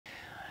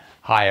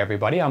Hi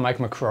everybody, I'm Mike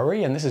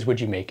McCrory and this is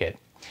Would You Make It?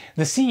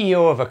 The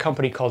CEO of a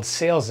company called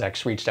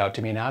SalesX reached out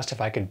to me and asked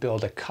if I could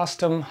build a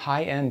custom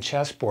high-end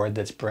chessboard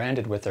that's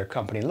branded with their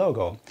company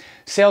logo.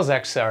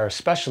 SalesX are a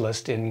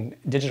specialist in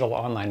digital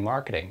online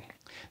marketing.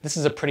 This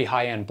is a pretty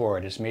high-end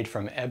board. It's made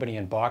from ebony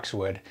and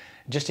boxwood.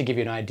 Just to give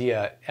you an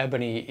idea,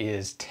 ebony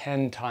is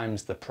 10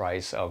 times the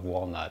price of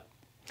walnut.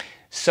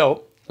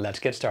 So let's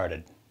get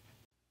started.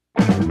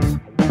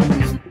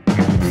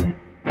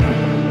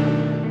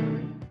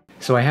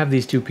 So I have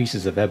these two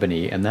pieces of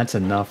ebony, and that's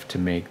enough to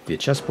make the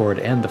chessboard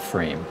and the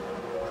frame.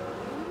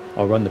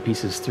 I'll run the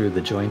pieces through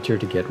the jointer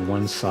to get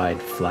one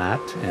side flat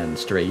and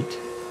straight.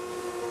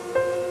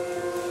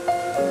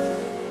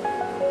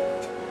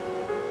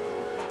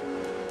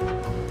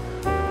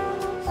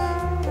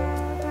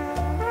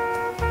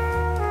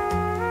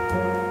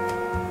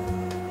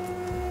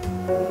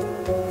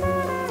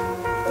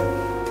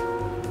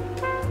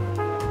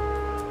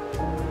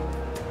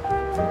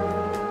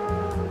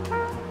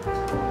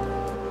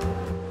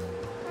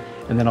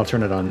 And then I'll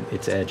turn it on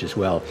its edge as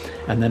well.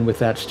 And then with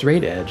that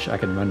straight edge, I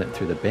can run it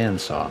through the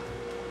bandsaw.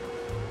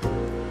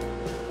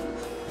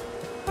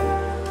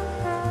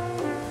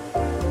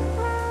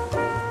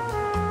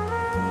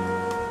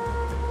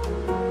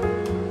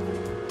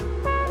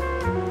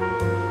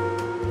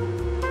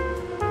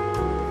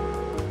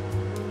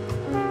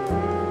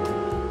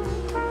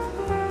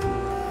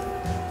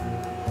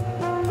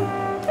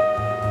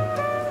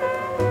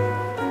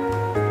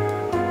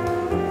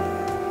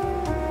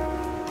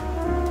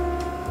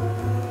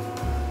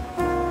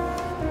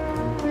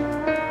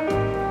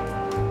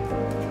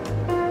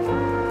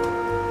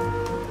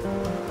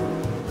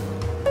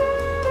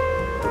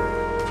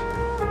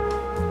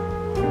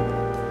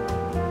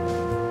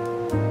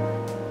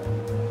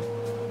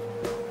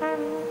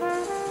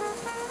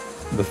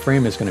 The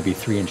frame is going to be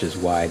 3 inches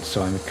wide,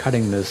 so I'm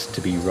cutting this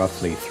to be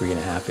roughly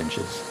 3.5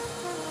 inches.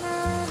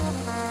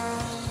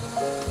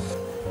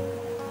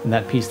 And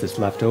that piece that's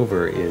left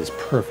over is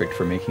perfect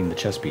for making the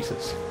chess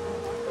pieces.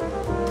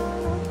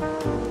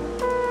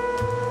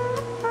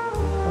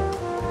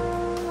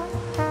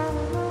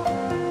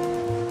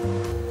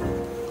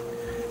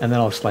 And then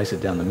I'll slice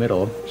it down the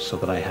middle so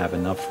that I have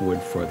enough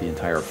wood for the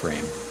entire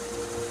frame.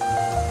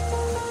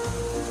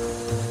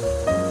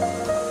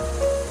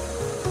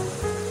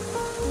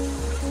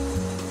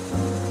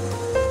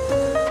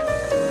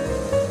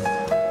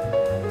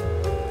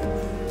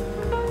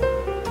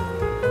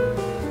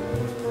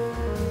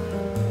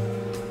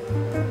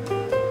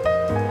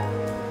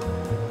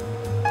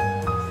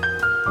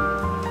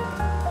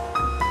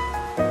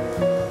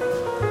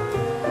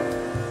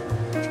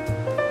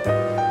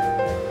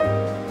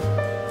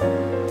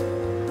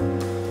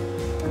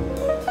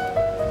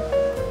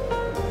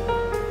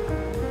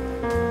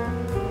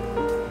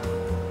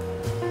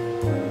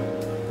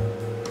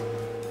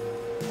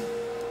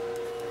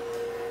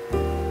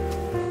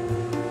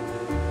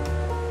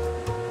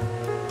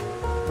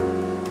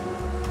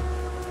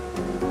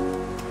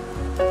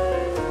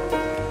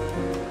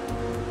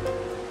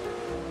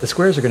 The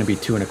squares are going to be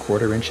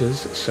 2¼ inches,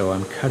 so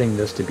I'm cutting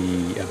this to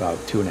be about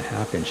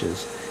 2½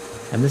 inches.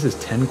 And this is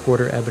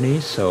 10-quarter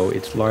ebony, so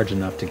it's large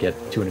enough to get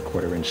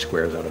 2¼ inch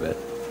squares out of it.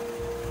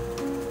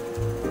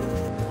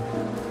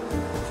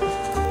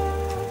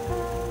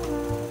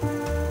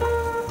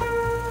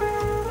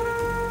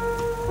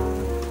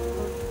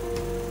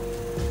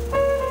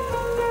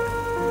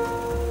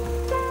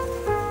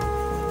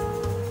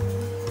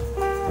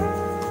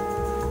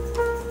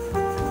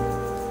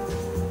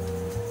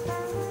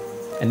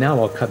 And now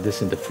I'll cut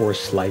this into 4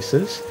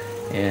 slices,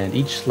 and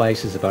each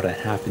slice is about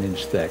 1/2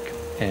 inch thick.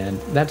 And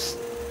that's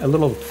a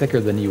little thicker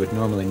than you would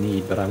normally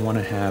need, but I want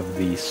to have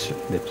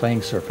the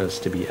playing surface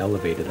to be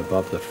elevated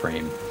above the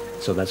frame,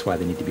 so that's why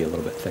they need to be a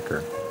little bit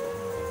thicker.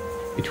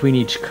 Between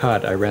each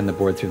cut, I ran the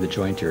board through the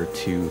jointer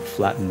to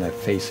flatten the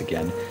face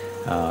again.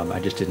 I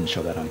just didn't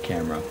show that on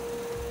camera.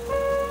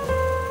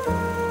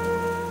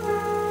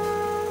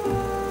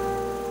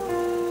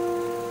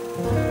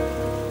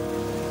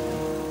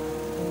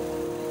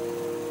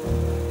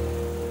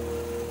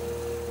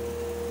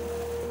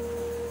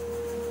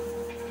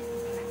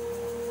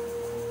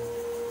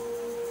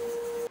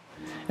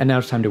 And now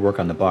it's time to work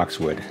on the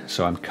boxwood.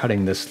 So I'm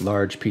cutting this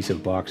large piece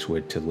of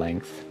boxwood to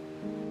length.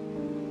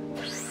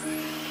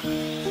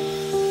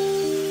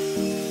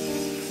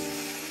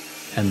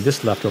 And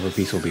this leftover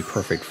piece will be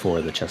perfect for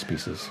the chess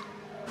pieces.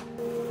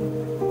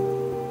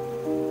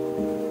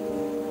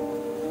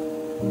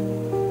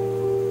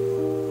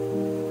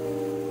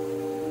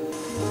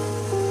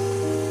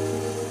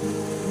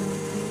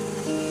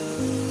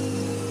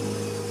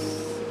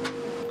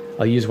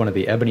 I'll use one of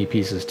the ebony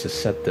pieces to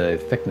set the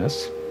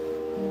thickness.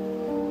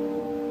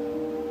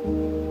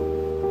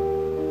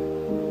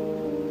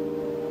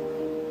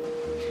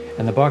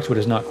 And the boxwood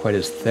is not quite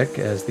as thick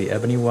as the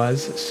ebony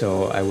was,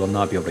 so I will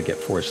not be able to get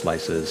 4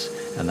 slices,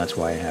 and that's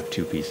why I have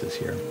 2 pieces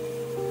here.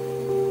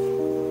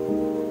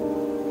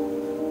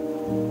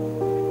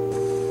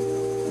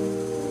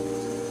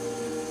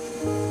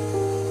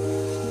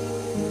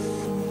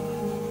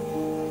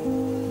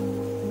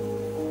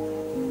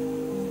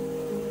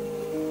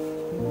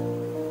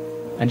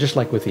 And just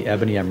like with the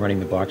ebony, I'm running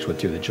the boxwood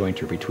through the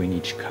jointer between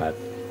each cut.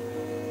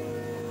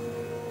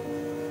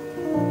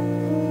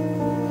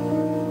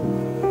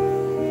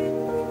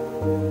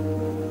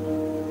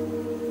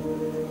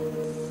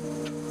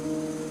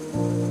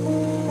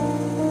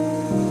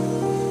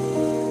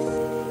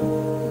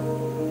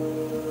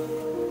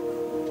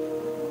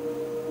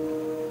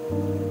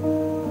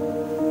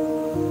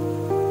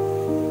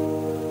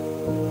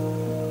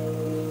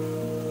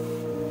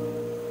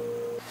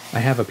 I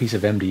have a piece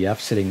of MDF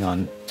sitting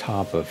on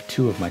top of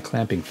two of my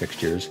clamping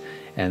fixtures,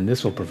 and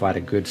this will provide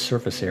a good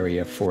surface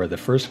area for the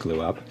first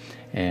glue up,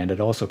 and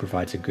it also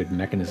provides a good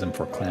mechanism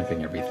for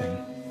clamping everything.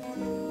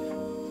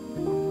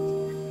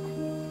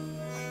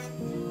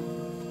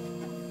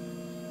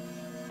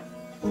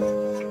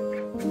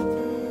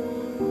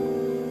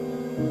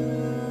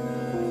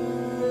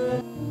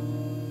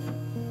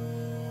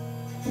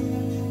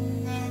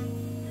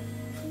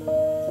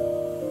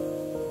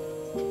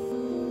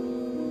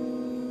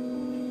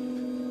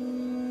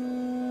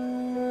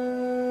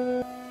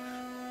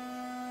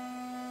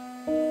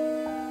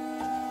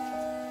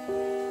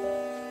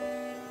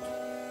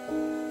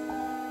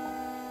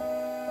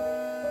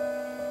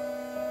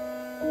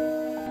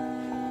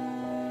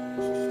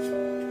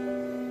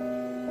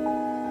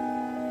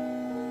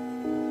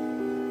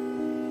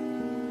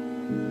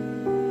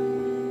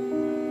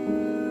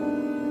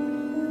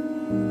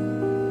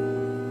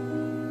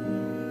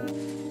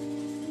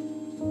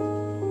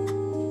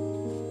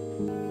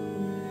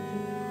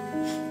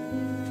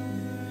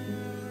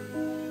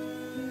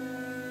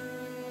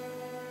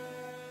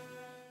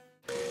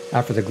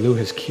 After the glue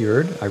has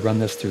cured, I run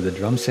this through the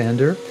drum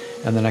sander,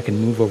 and then I can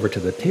move over to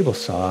the table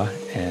saw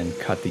and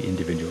cut the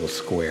individual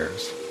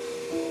squares.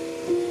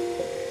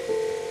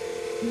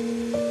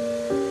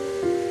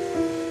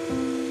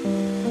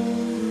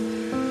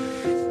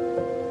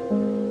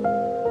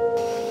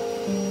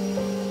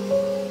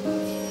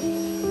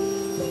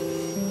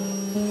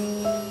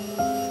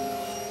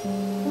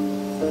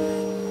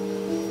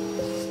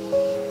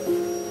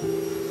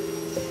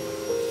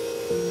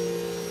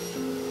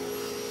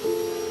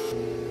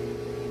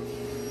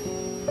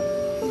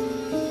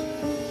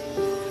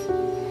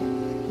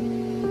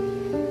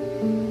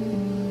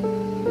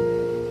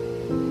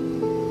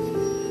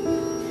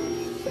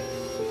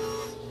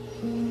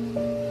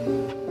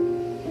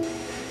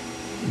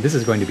 This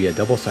is going to be a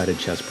double-sided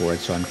chessboard,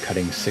 so I'm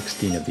cutting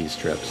 16 of these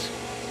strips.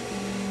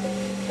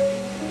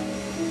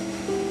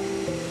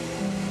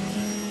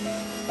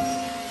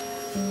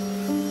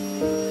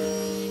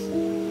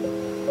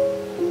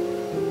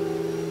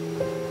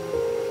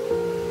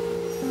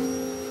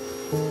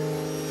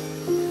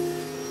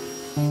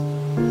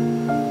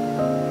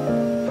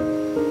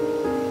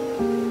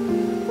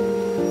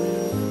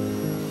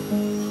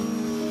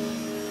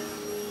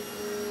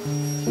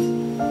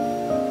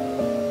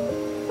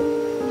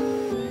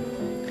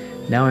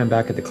 Now I'm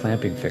back at the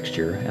clamping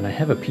fixture, and I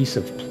have a piece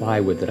of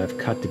plywood that I've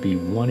cut to be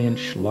 1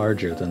 inch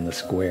larger than the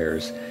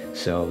squares.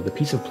 So the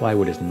piece of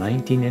plywood is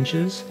 19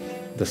 inches,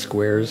 the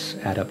squares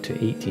add up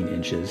to 18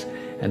 inches,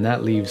 and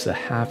that leaves a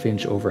 1/2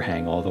 inch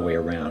overhang all the way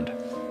around.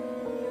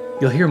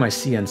 You'll hear my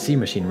CNC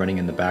machine running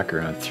in the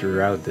background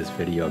throughout this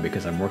video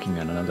because I'm working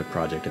on another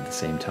project at the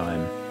same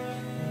time.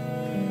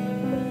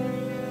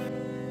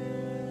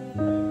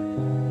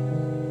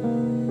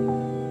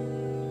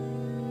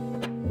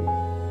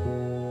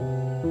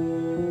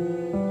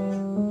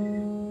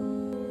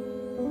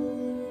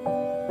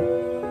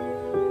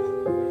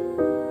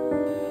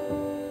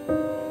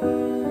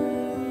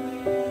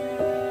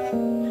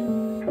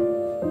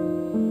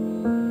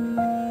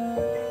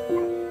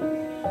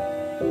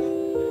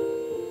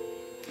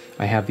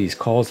 I have these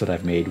calls that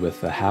I've made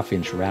with a 1/2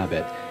 inch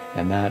rabbet,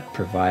 and that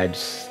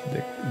provides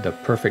the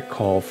perfect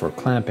call for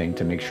clamping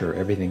to make sure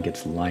everything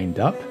gets lined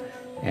up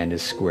and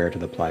is square to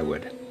the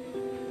plywood.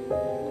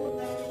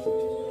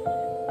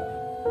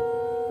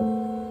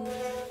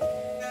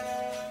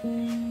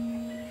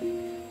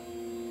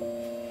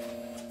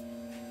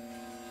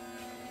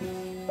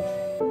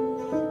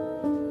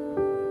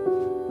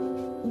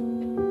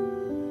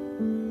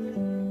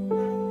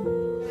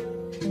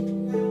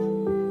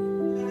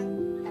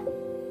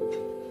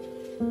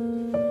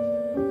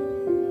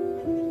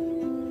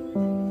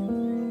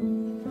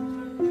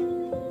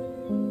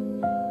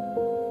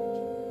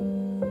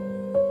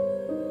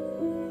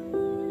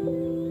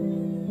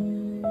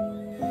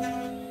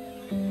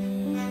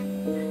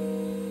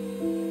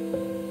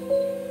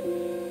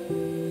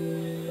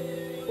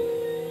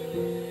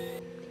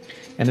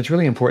 And it's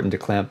really important to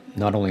clamp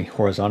not only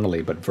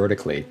horizontally but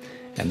vertically,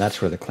 and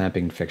that's where the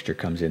clamping fixture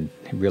comes in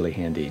really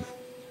handy.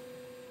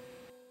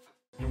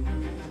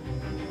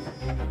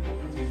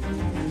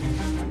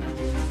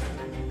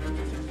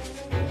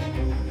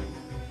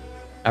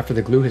 After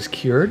the glue has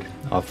cured,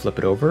 I'll flip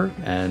it over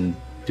and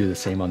do the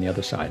same on the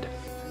other side.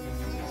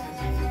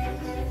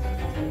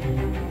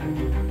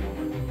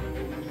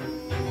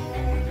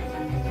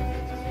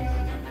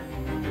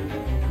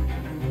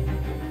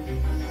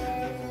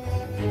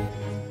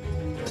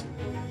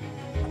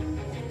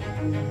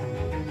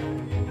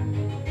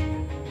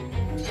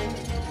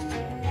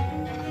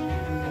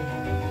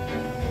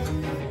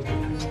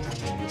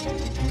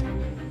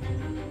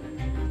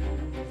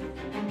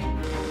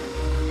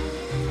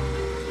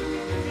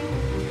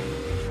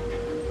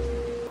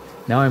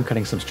 Now I'm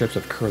cutting some strips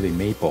of curly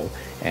maple,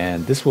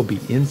 and this will be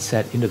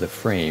inset into the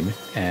frame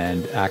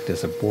and act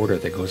as a border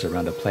that goes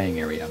around the playing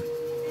area.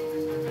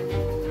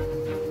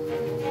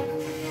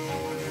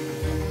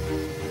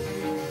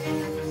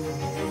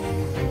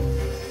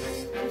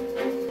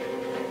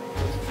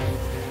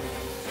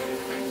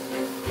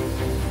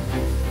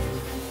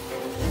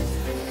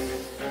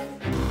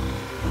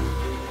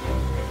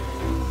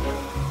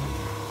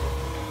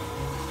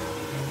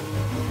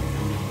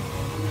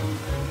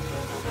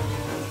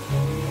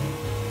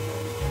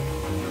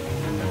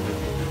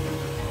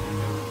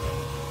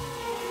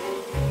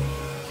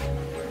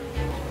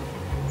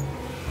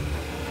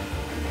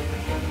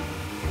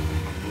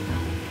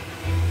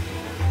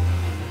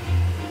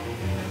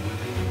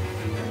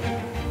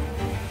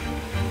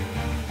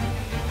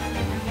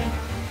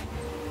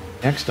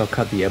 Next, I'll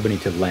cut the ebony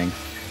to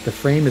length. The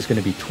frame is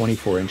going to be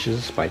 24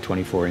 inches by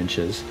 24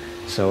 inches,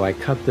 so I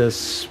cut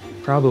this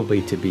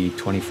probably to be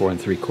 24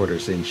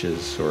 3/4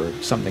 inches or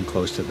something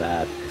close to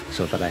that,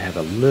 so that I have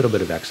a little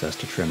bit of excess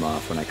to trim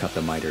off when I cut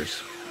the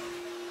miters.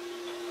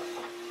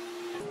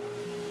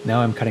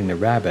 Now I'm cutting the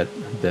rabbet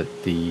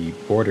that the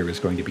border is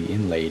going to be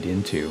inlaid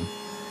into.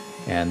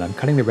 And I'm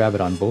cutting the rabbet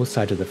on both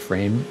sides of the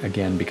frame,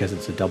 again because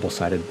it's a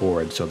double-sided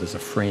board, so there's a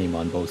frame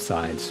on both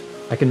sides.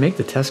 I can make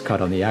the test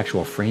cut on the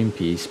actual frame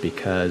piece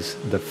because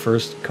the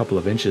first couple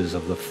of inches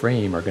of the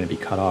frame are going to be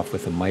cut off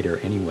with a miter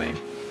anyway.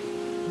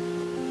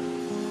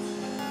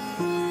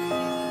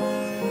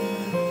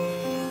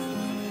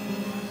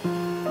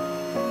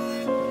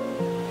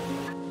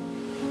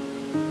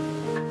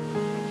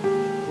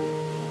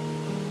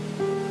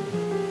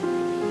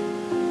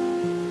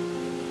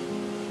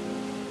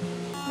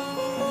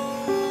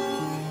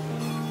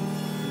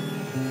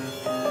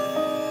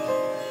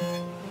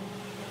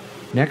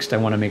 Next, I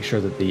want to make sure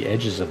that the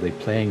edges of the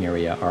playing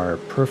area are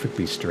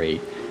perfectly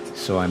straight,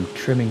 so I'm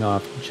trimming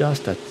off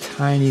just a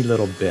tiny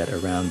little bit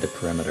around the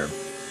perimeter.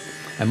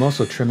 I'm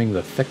also trimming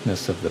the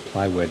thickness of the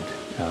plywood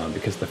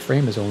because the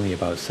frame is only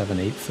about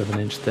 7/8 of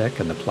an inch thick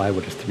and the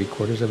plywood is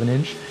 3/4 of an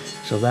inch,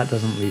 so that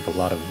doesn't leave a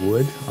lot of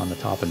wood on the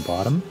top and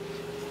bottom,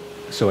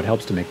 so it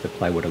helps to make the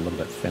plywood a little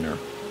bit thinner.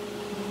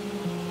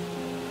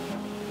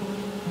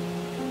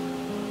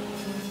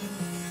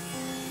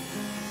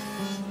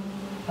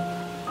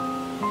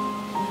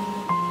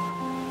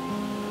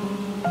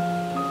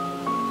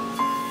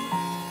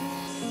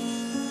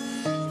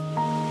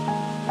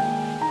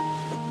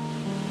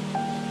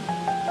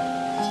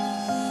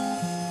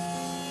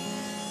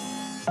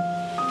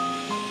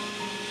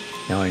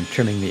 Now I'm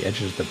trimming the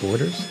edges of the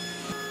borders.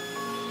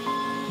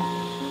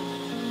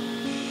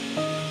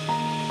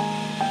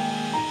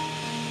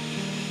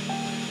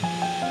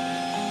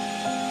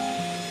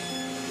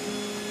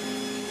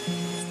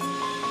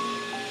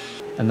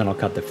 And then I'll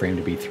cut the frame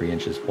to be 3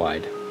 inches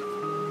wide.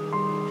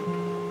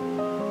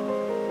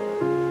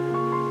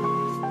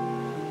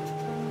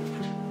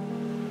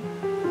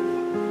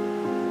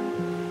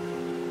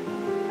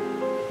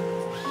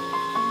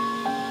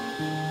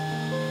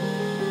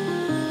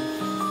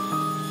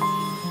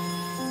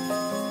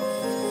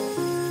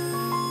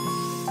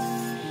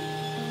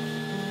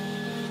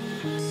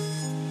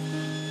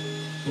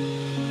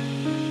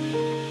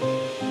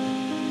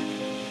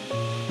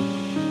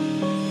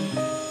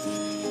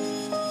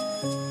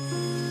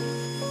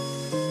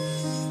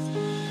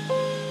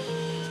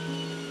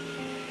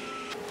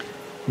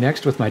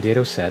 Next, with my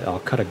dado set, I'll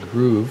cut a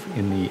groove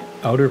in the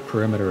outer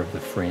perimeter of the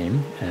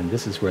frame, and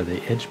this is where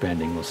the edge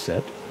banding will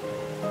sit.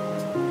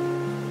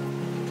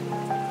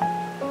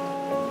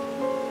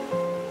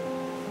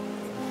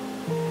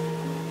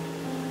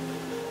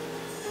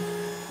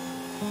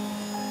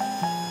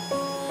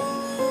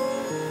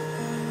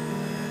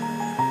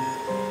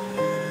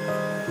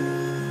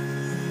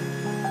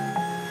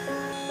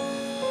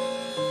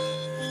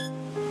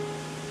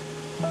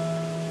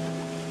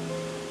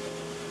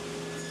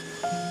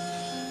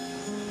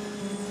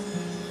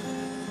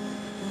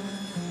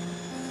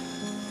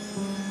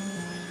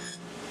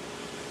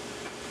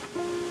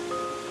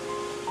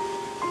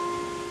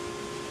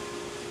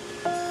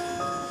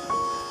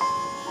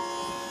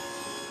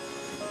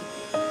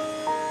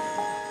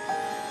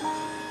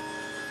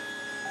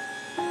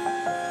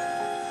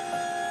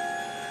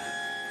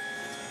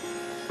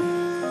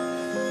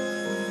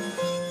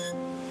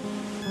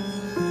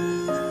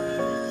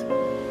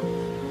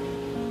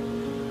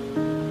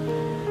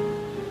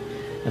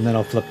 And then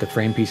I'll flip the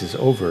frame pieces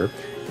over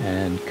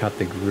and cut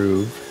the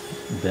groove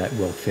that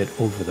will fit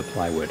over the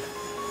plywood.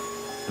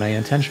 And I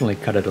intentionally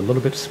cut it a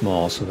little bit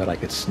small so that I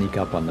could sneak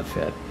up on the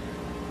fit.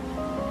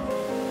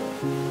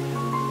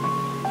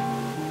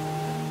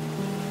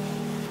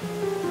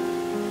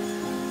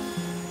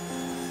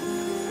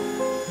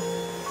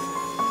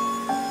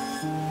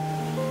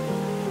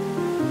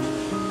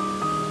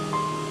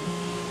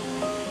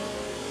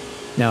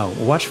 Now,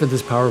 watch for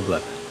this power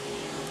blip.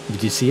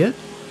 Did you see it?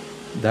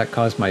 That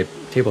caused my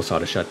table saw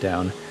to shut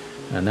down,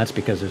 and that's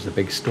because there's a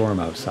big storm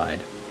outside.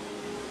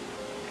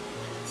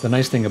 The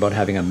nice thing about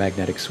having a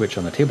magnetic switch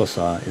on the table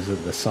saw is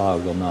that the saw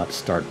will not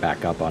start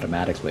back up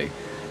automatically.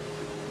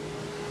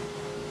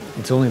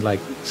 It's only like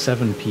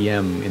 7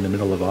 p.m. in the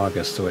middle of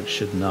August, so it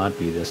should not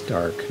be this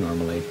dark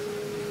normally.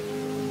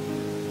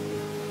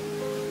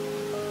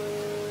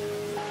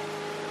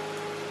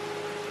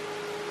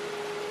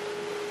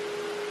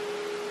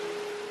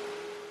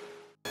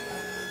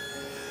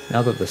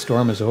 Now that the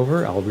storm is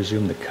over, I'll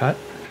resume the cut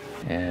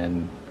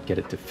and get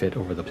it to fit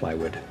over the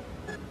plywood.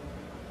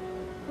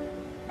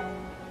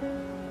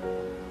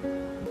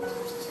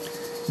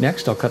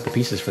 Next, I'll cut the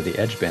pieces for the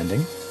edge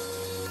banding.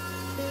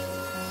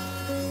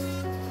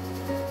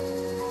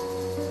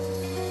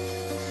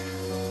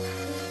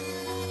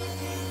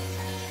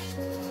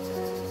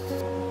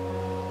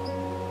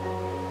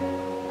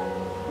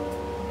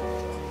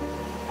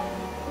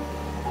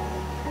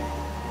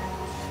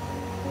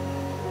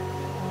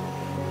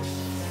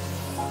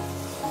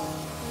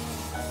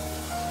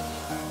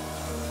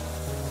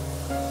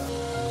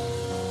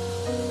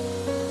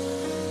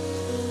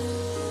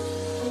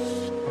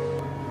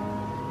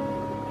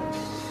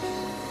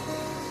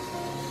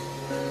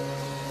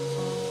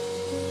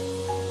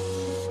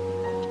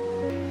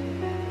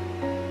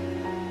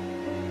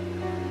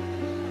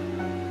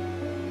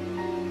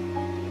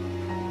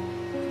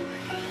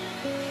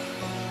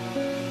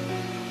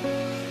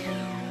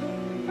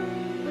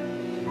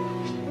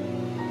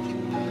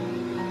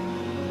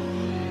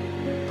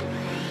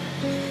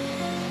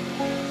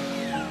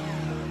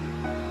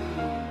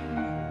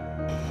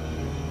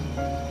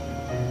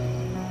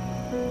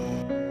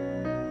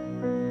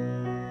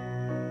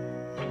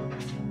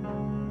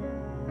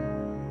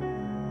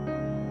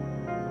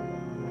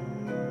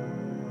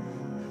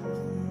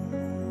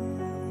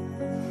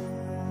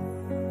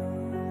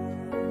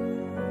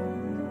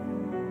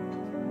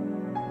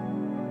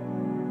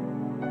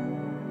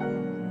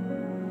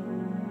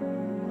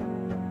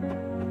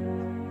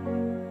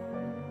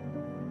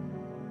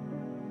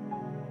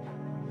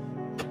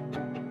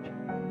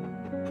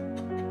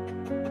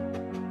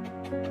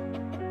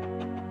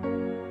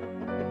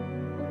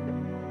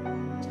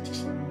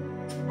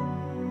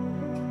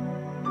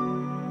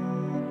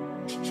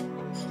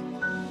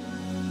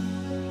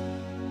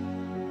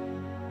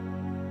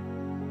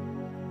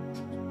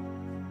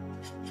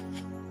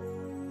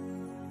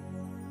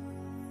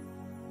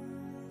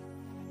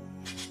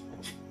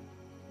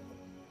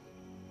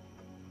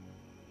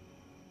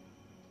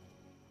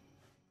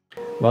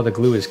 While the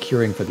glue is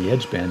curing for the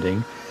edge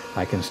banding,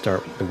 I can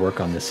start the work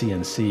on the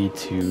CNC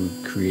to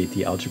create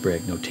the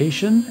algebraic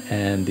notation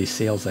and the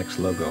Sales X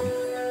logo.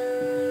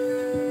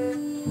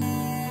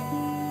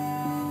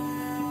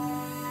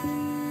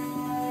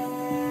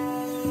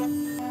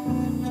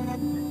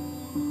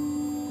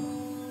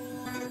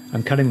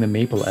 I'm cutting the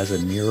maple as a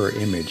mirror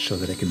image so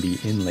that it can be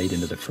inlaid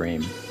into the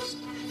frame.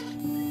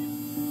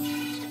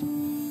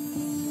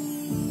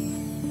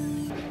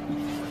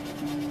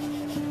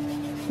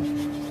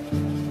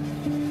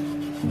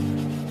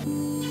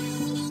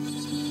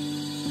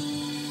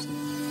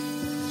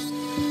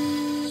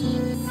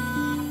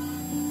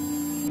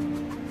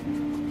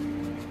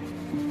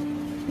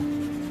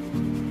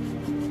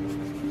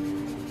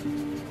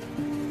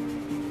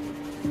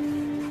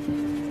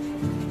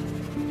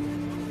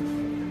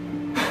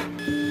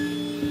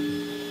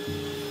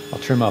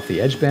 Trim off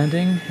the edge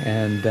banding,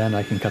 and then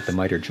I can cut the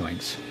miter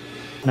joints.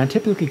 And I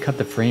typically cut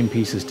the frame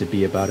pieces to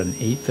be about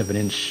 1/8 of an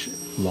inch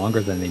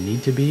longer than they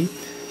need to be,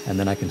 and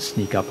then I can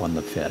sneak up on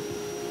the fit.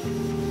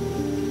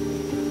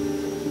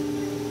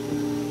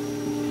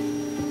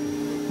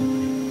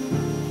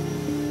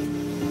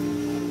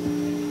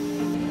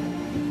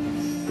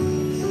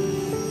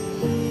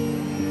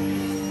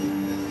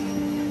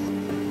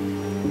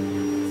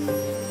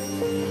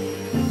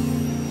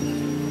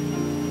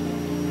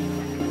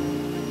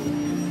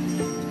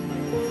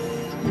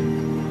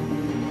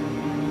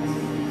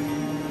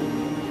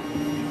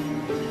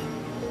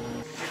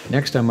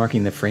 Next, I'm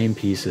marking the frame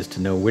pieces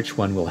to know which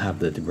one will have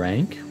the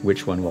rank,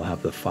 which one will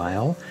have the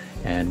file,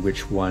 and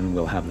which one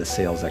will have the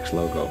Sales X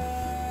logo.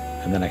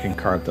 And then I can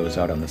carve those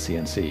out on the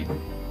CNC.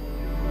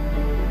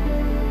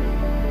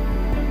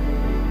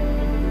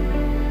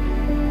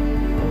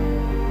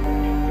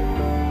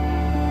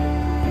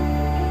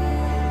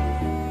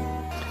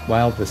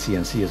 While the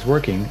CNC is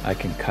working, I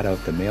can cut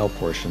out the male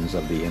portions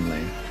of the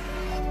inlay.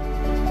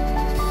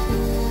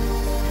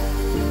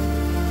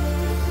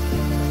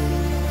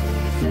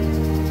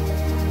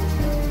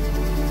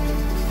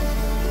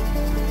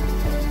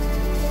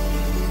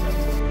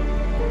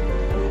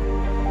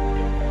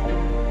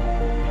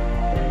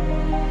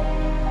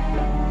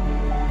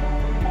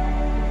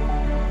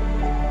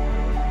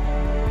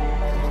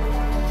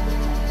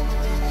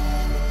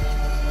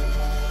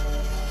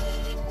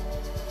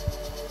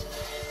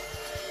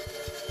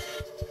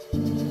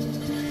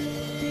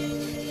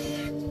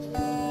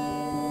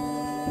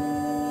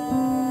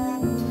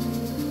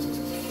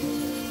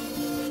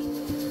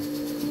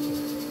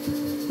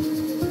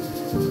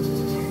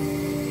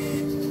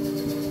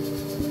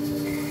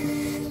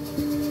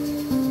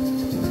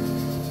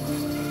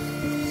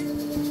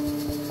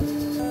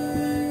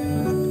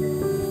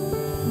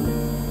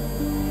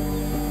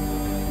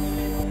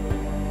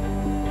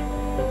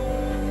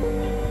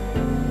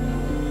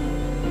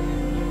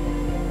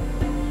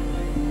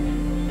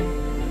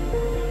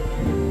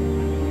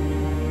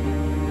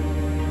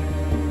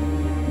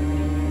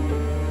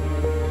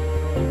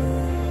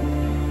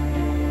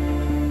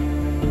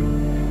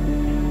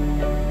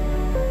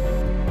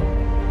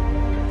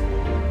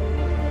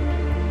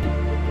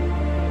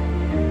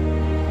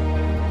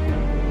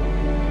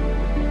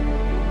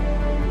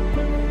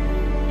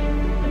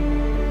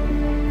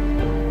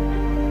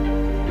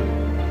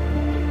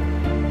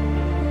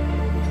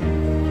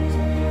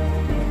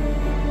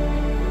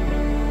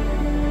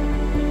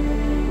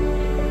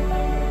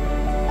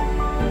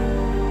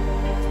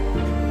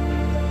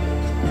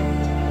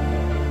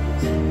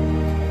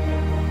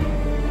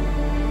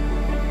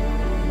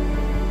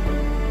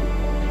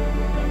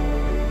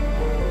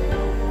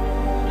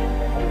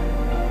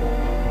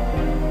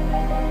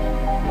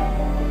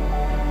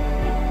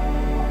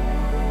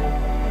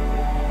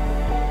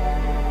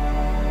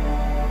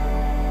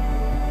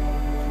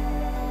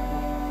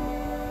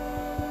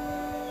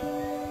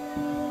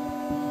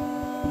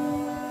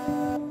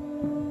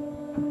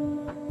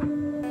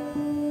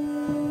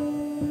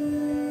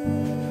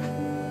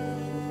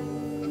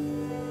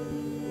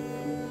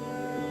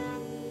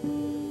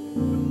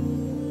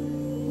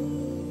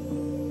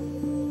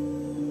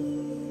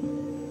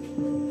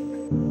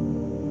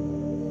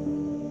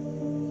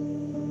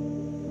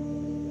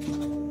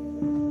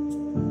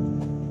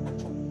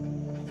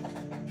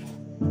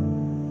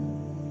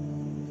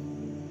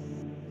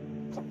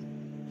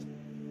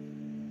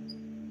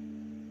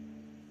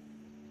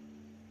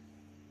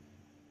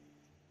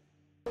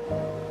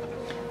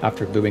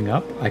 After gluing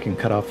up, I can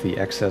cut off the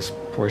excess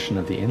portion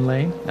of the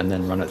inlay and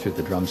then run it through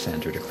the drum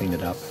sander to clean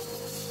it up.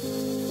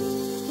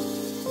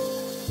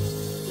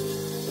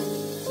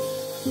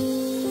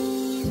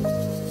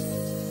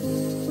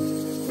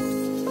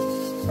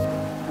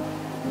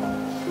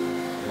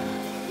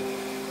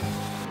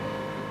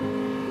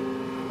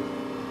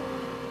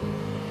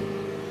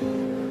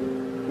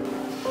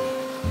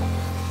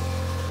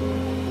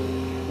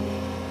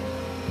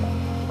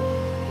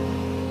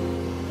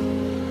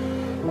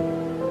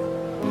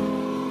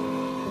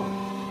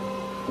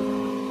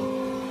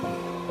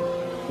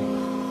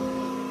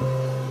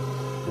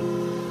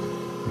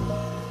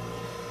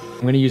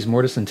 I'm going to use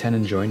mortise and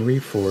tenon joinery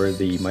for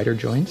the miter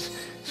joints,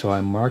 so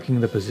I'm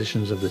marking the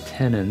positions of the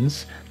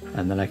tenons,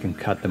 and then I can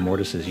cut the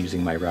mortises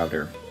using my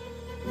router.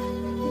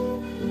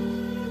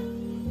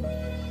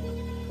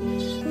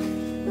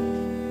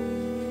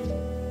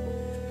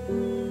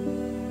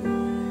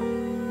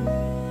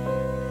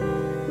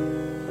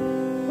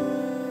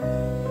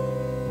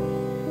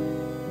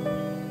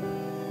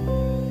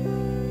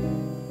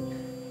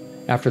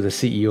 After the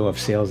CEO of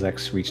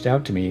SalesX reached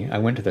out to me, I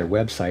went to their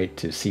website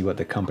to see what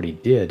the company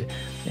did,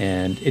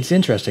 and it's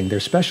interesting. They're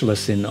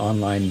specialists in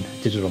online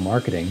digital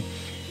marketing,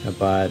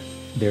 but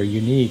they're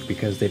unique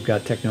because they've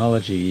got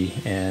technology,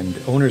 and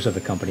owners of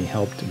the company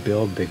helped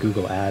build the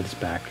Google Ads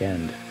back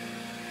end.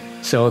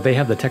 So they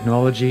have the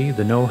technology,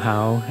 the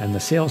know-how, and the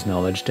sales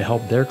knowledge to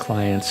help their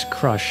clients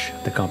crush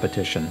the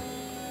competition.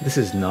 This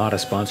is not a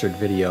sponsored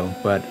video,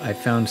 but I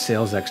found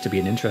SalesX to be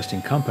an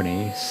interesting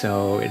company,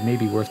 so it may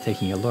be worth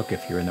taking a look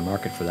if you're in the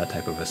market for that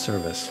type of a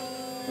service.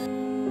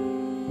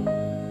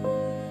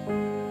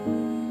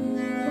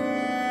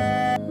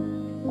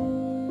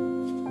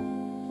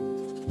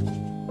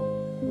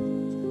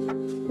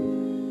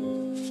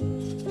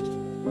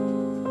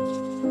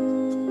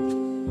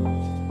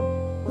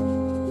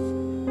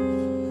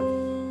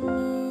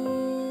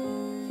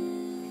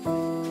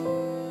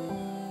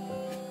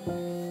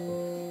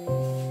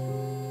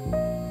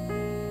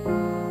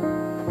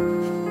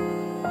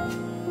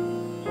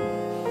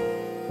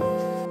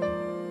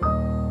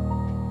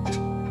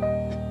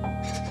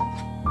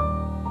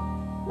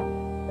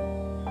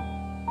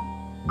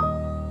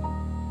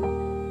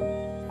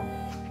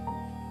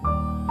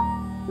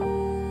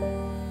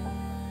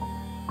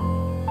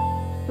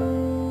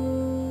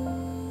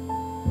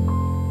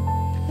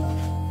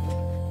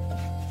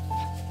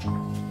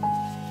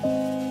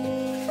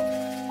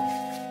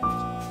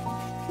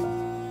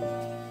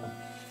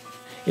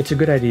 It's a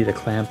good idea to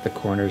clamp the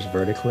corners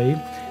vertically,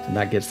 and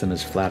that gets them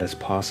as flat as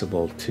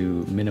possible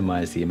to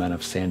minimize the amount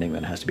of sanding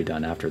that has to be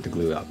done after the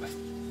glue up.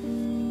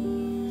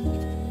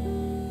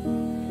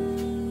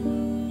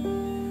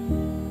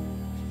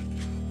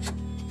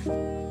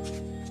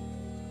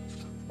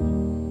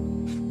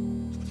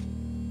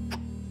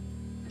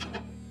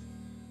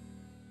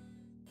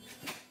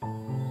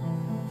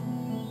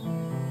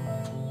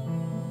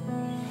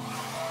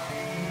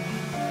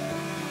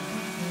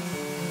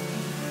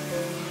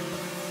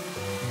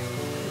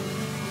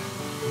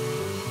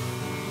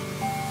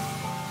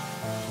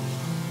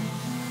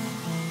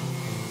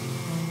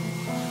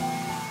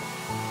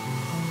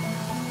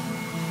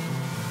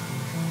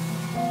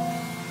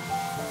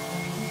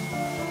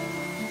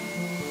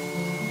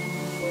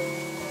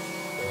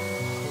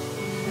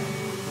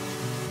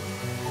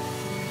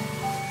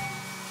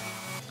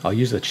 I'll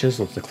use a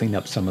chisel to clean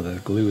up some of the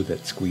glue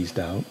that's squeezed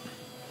out.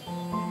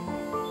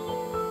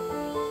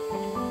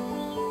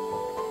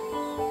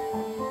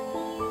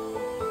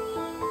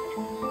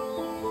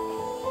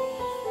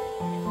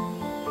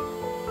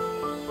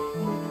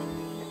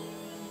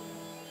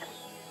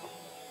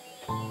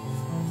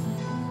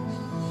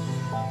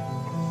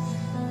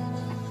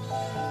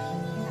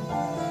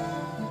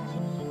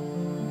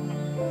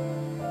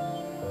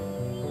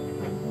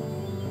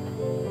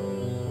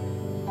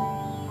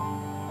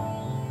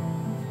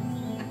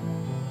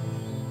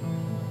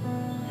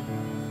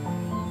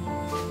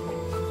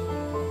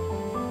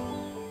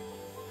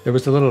 There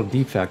was a little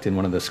defect in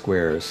one of the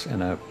squares,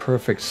 and a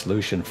perfect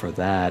solution for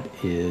that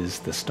is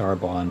the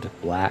Starbond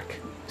Black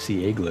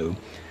CA glue.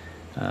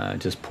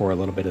 Just pour a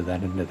little bit of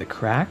that into the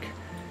crack,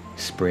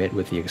 spray it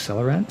with the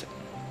accelerant,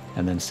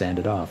 and then sand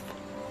it off.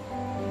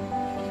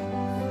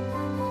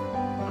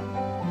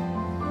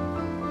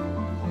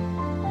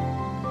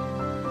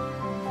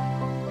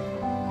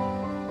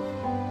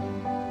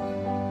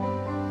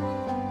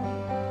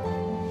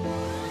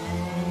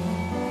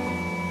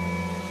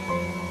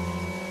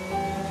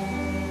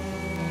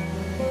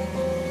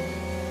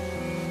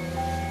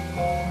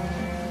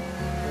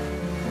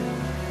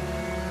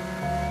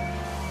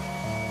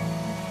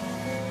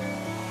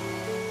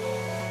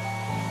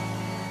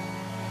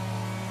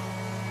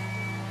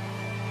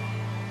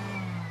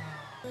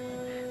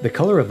 The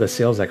color of the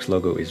SalesX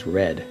logo is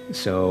red,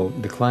 so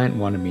the client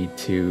wanted me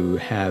to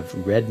have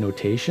red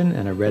notation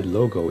and a red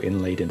logo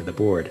inlaid into the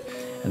board.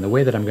 And the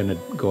way that I'm going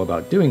to go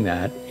about doing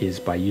that is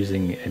by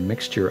using a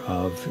mixture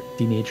of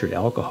denatured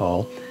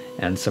alcohol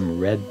and some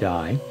red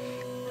dye,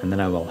 and then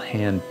I will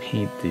hand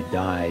paint the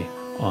dye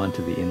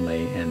onto the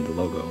inlay and the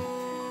logo.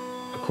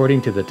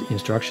 According to the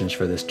instructions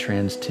for this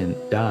trans tint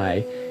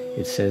dye,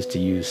 it says to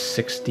use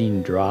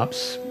 16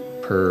 drops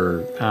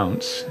per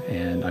ounce,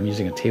 and I'm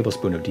using a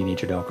tablespoon of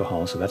denatured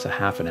alcohol, so that's a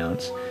half an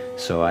ounce,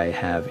 so I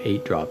have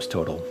 8 drops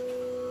total.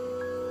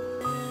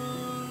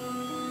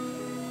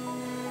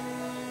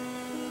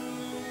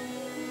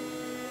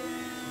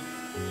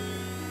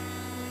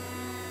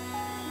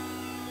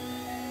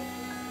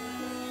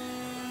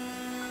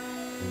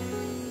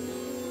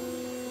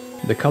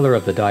 The color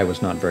of the dye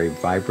was not very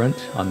vibrant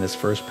on this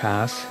first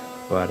pass,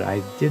 but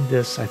I did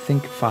this, I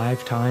think,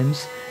 5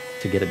 times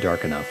to get it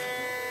dark enough.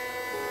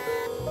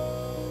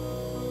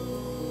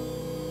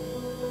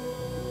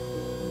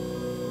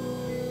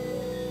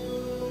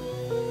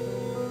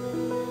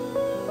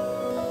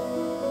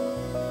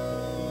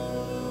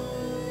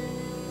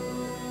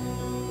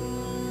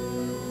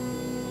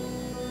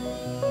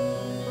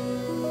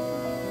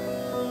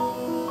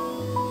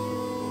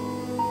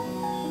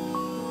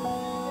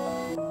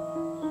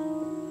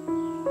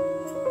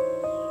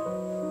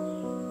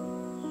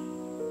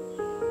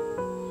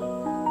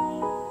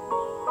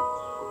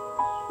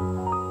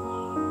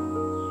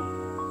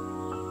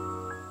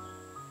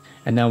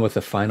 And now with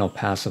the final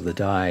pass of the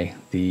dye,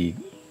 the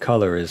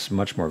color is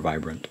much more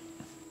vibrant.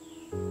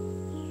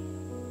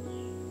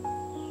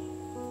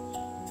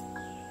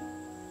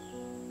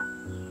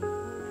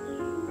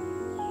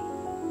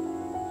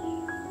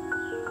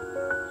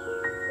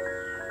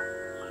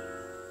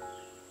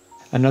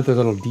 Another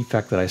little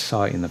defect that I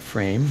saw in the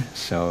frame,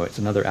 so it's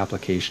another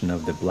application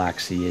of the black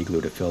CA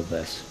glue to fill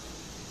this.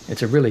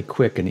 It's a really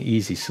quick and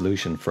easy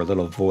solution for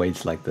little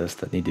voids like this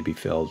that need to be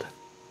filled.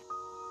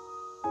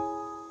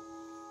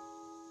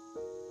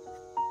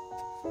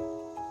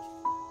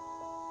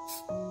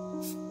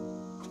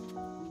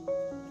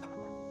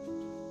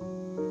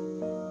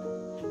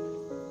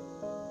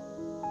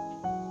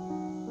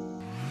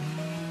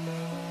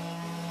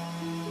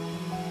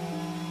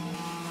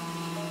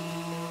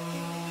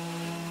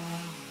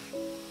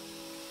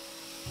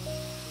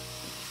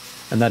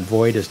 And that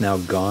void is now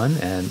gone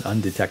and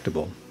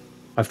undetectable.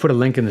 I've put a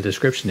link in the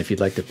description if you'd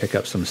like to pick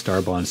up some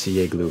Starbond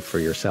CA glue for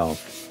yourself.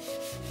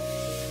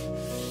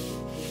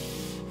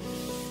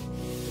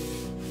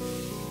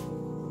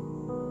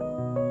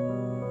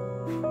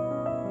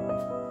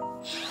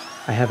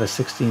 I have a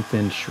 16th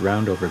inch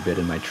roundover bit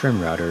in my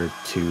trim router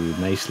to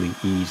nicely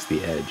ease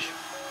the edge.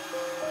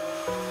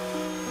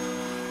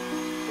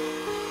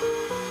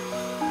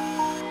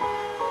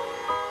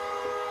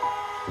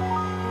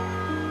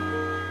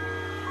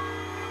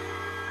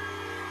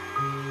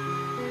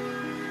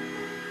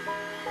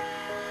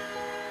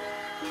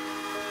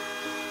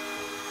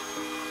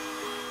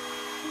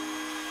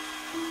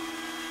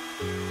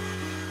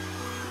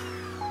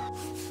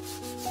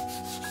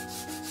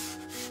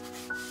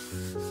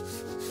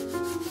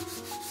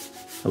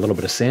 A little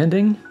bit of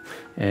sanding,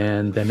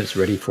 and then it's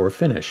ready for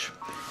finish.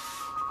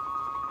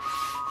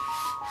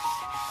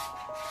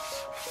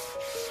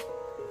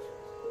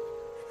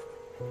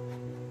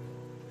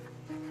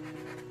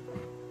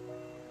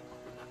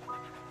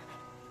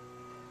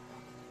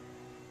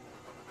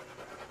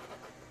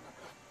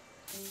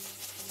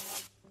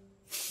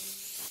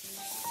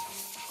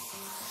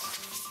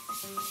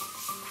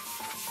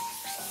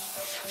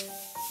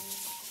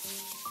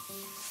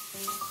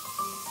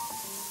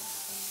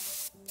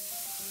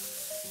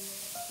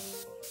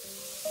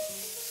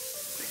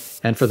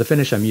 And for the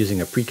finish, I'm using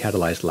a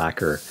pre-catalyzed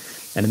lacquer.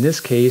 And in this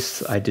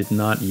case, I did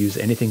not use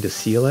anything to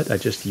seal it. I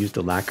just used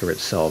the lacquer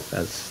itself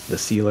as the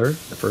sealer,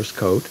 the first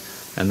coat,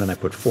 and then I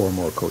put 4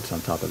 more coats on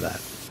top of that.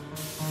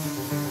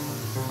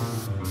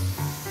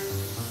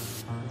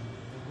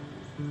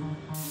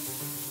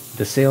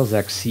 The sales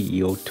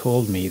ex-CEO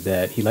told me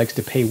that he likes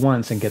to pay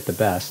once and get the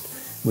best,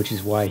 which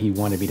is why he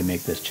wanted me to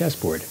make this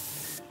chessboard.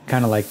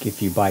 Kind of like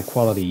if you buy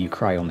quality, you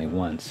cry only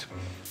once.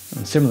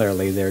 And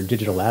similarly, their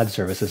digital ad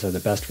services are the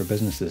best for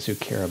businesses who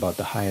care about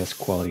the highest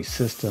quality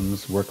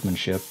systems,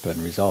 workmanship,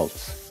 and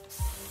results.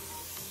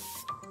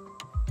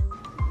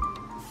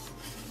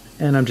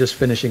 And I'm just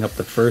finishing up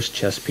the first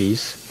chess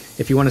piece.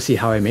 If you want to see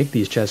how I make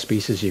these chess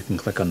pieces, you can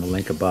click on the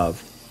link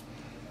above.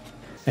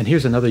 And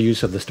here's another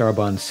use of the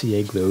Starbond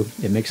CA glue.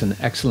 It makes an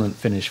excellent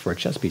finish for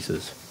chess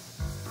pieces.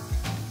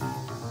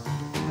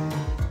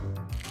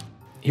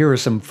 Here are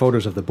some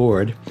photos of the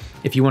board.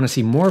 If you want to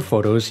see more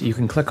photos, you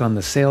can click on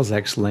the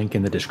SalesX link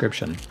in the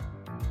description.